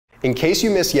In case you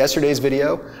missed yesterday's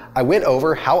video, I went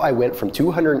over how I went from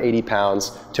 280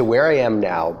 pounds to where I am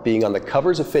now, being on the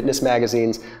covers of fitness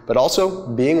magazines, but also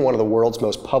being one of the world's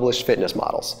most published fitness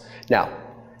models. Now,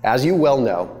 as you well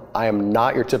know, I am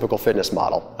not your typical fitness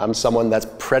model. I'm someone that's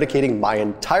predicating my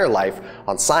entire life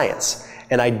on science,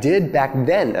 and I did back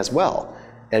then as well.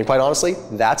 And quite honestly,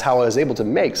 that's how I was able to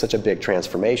make such a big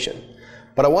transformation.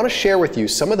 But I want to share with you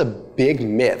some of the big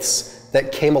myths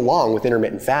that came along with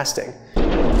intermittent fasting.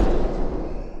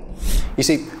 You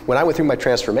see, when I went through my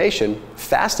transformation,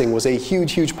 fasting was a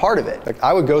huge part of it. Like,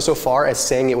 I would go so far as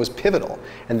saying it was pivotal,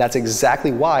 and that's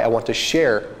exactly why I want to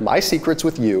share my secrets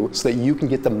with you so that you can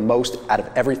get the most out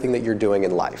of everything that you're doing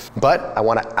in life. But I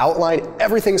want to outline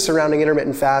everything surrounding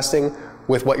intermittent fasting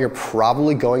with what you're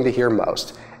probably going to hear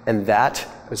most, and that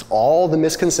is all the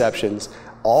misconceptions,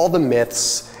 all the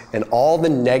myths, and all the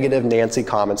negative Nancy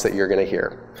comments that you're going to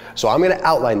hear. So I'm going to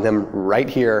outline them right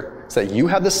here so that you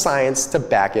have the science to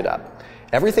back it up.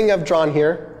 Everything I've drawn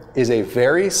here is a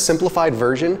very simplified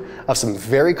version of some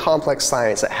very complex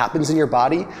science that happens in your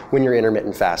body when you're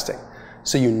intermittent fasting.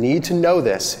 So you need to know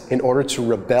this in order to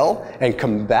rebel and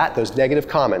combat those negative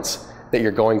comments that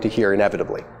you're going to hear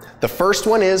inevitably. The first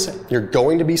one is you're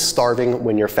going to be starving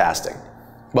when you're fasting.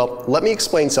 Well, let me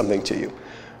explain something to you.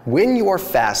 When you are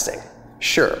fasting,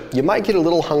 sure, you might get a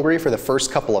little hungry for the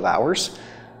first couple of hours,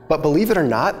 but believe it or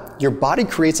not, your body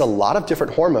creates a lot of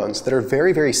different hormones that are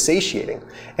very satiating.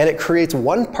 And it creates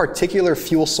one particular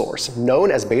fuel source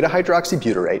known as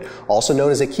beta-hydroxybutyrate, also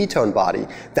known as a ketone body,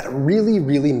 that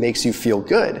really makes you feel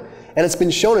good. And it's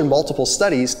been shown in multiple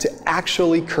studies to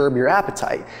actually curb your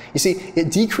appetite. You see,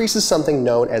 it decreases something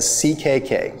known as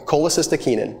CKK,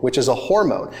 cholecystokinin, which is a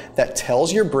hormone that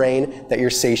tells your brain that you're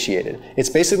satiated. It's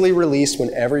basically released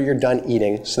whenever you're done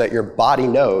eating so that your body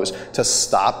knows to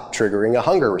stop triggering a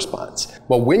hunger response.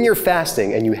 Well, when you're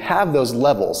fasting and you have those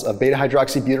levels of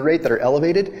beta-hydroxybutyrate that are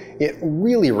elevated, it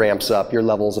really ramps up your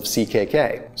levels of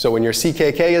CKK. So when your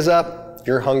CKK is up,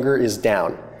 your hunger is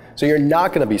down. So you're not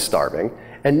going to be starving.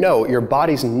 And no, your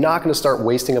body's not going to start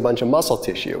wasting a bunch of muscle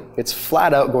tissue. It's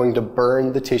flat out going to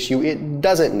burn the tissue it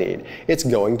doesn't need. It's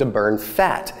going to burn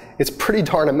fat. It's pretty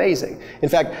darn amazing. In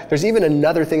fact, there's even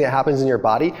another thing that happens in your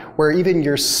body where even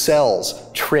your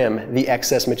cells trim the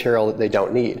excess material that they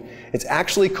don't need. It's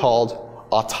actually called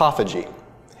autophagy.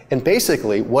 And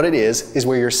basically what it is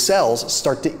where your cells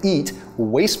start to eat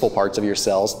wasteful parts of your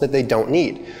cells that they don't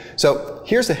need. So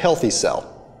here's a healthy cell.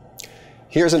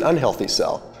 Here's an unhealthy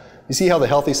cell. You see how the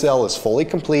healthy cell is fully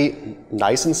complete,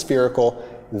 nice and spherical.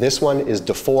 This one is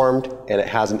deformed and it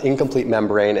has an incomplete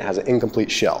membrane, it has an incomplete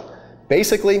shell.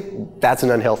 Basically, that's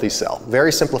an unhealthy cell.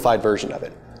 Very simplified version of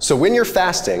it. So when you're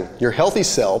fasting, your healthy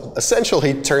cell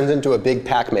essentially turns into a big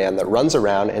Pac-Man that runs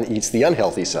around and eats the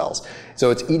unhealthy cells.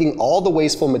 So it's eating all the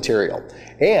wasteful material.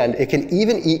 And it can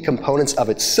even eat components of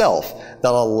itself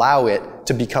that allow it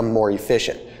to become more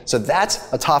efficient. So that's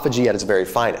autophagy at its very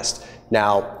finest.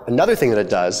 Now, another thing that it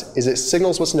does is it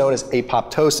signals what's known as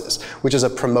apoptosis, which is a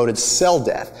promoted cell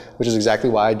death, which is exactly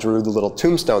why I drew the little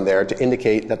tombstone there to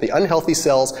indicate that the unhealthy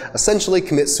cells essentially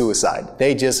commit suicide.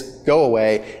 They just go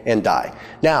away and die.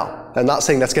 Now, I'm not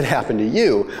saying that's going to happen to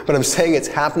you, but I'm saying it's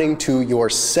happening to your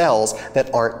cells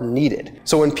that aren't needed.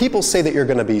 So when people say that you're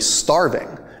going to be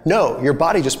starving, no, your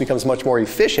body just becomes much more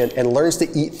efficient and learns to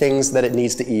eat things that it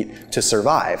needs to eat to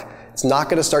survive. It's not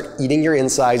going to start eating your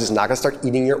insides, it's not going to start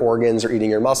eating your organs or eating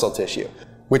your muscle tissue.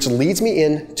 Which leads me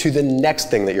into the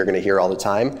next thing that you're going to hear all the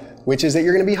time, which is that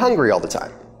you're going to be hungry all the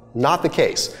time. Not the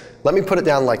case. Let me put it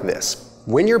down like this.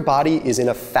 When your body is in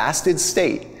a fasted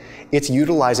state, it's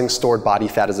utilizing stored body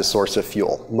fat as a source of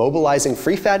fuel, mobilizing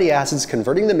free fatty acids,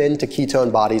 converting them into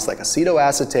ketone bodies like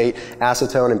acetoacetate,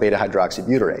 acetone, and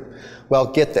beta-hydroxybutyrate. Well,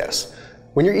 get this.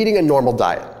 When you're eating a normal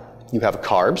diet, you have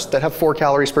carbs that have 4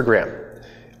 calories per gram.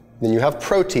 Then you have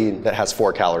protein that has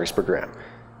 4 calories per gram.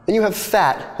 Then you have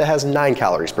fat that has 9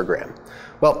 calories per gram.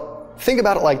 Well, think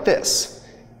about it like this.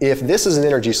 If this is an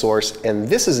energy source and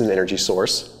this is an energy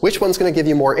source, which one's going to give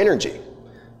you more energy?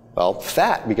 Well,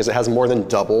 fat, because it has more than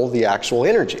double the actual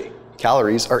energy.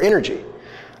 Calories are energy.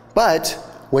 But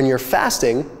when you're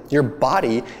fasting, your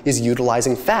body is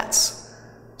utilizing fats.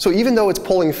 So even though it's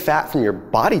pulling fat from your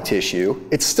body tissue,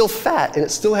 it's still fat and it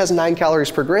still has 9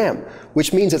 calories per gram,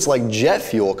 which means it's like jet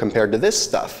fuel compared to this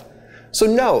stuff. So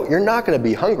no, you're not going to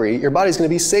be hungry, your body's going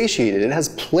to be satiated, it has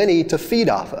plenty to feed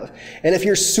off of. And if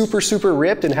you're super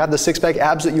ripped and have the six-pack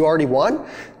abs that you already want,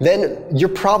 then you're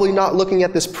probably not looking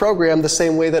at this program the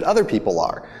same way that other people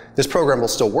are. This program will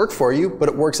still work for you, but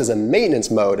it works as a maintenance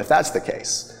mode if that's the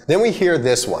case. Then we hear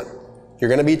this one. You're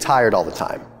going to be tired all the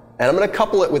time. And I'm going to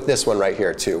couple it with this one right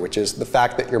here too, which is the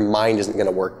fact that your mind isn't going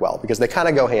to work well, because they kind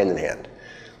of go hand in hand.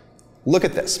 Look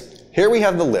at this. Here we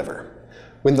have the liver.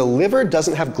 When the liver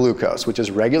doesn't have glucose, which is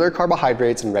regular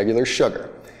carbohydrates and regular sugar,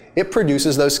 it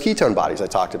produces those ketone bodies I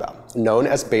talked about, known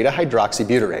as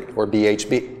beta-hydroxybutyrate, or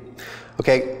BHB.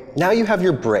 Okay, now you have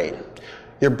your brain.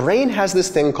 Your brain has this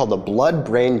thing called the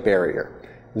blood-brain barrier.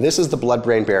 This is the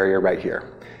blood-brain barrier right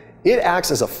here. It acts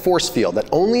as a force field that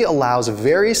only allows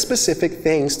very specific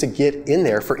things to get in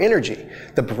there for energy.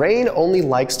 The brain only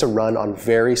likes to run on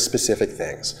very specific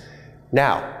things.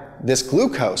 Now, this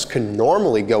glucose can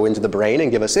normally go into the brain and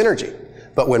give us energy.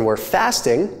 But when we're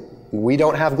fasting, we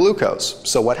don't have glucose.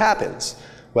 So what happens?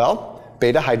 Well,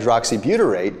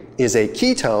 beta-hydroxybutyrate is a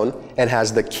ketone and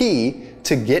has the key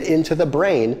to get into the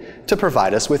brain to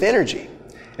provide us with energy.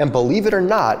 And believe it or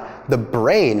not, the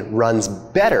brain runs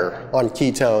better on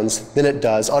ketones than it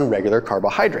does on regular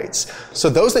carbohydrates. So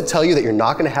those that tell you that you're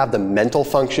not going to have the mental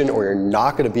function or you're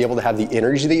not going to be able to have the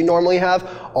energy that you normally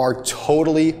have are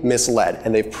totally misled.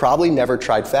 And they've probably never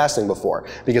tried fasting before,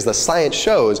 because the science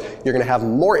shows you're going to have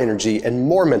more energy and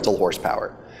more mental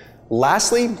horsepower.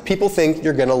 Lastly, people think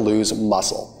you're going to lose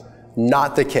muscle.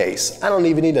 Not the case. I don't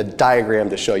even need a diagram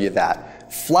to show you that.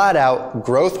 Flat out,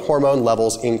 growth hormone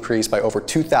levels increase by over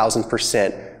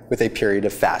 2,000% with a period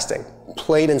of fasting.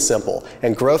 Plain and simple.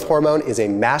 And growth hormone is a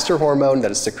master hormone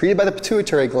that is secreted by the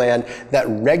pituitary gland that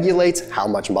regulates how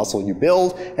much muscle you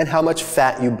build and how much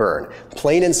fat you burn.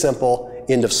 Plain and simple,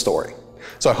 end of story.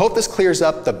 So I hope this clears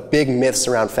up the big myths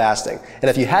around fasting. And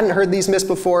if you hadn't heard these myths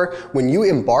before, when you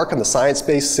embark on the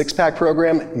science-based six-pack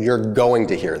program, you're going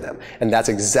to hear them. And that's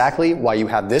exactly why you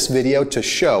have this video to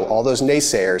show all those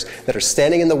naysayers that are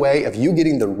standing in the way of you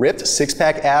getting the ripped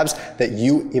six-pack abs that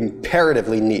you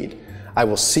imperatively need. I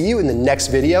will see you in the next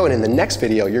video, and in the next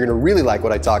video you're going to really like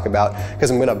what I talk about, because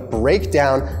I'm going to break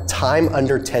down time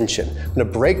under tension. I'm going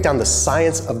to break down the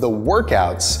science of the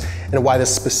workouts and why the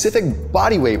specific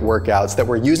body weight workouts that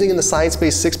we're using in the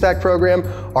science-based six-pack program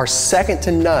are second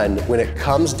to none when it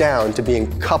comes down to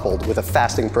being coupled with a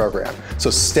fasting program. So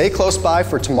stay close by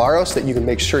for tomorrow so that you can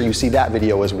make sure you see that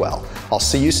video as well. I'll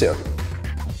see you soon.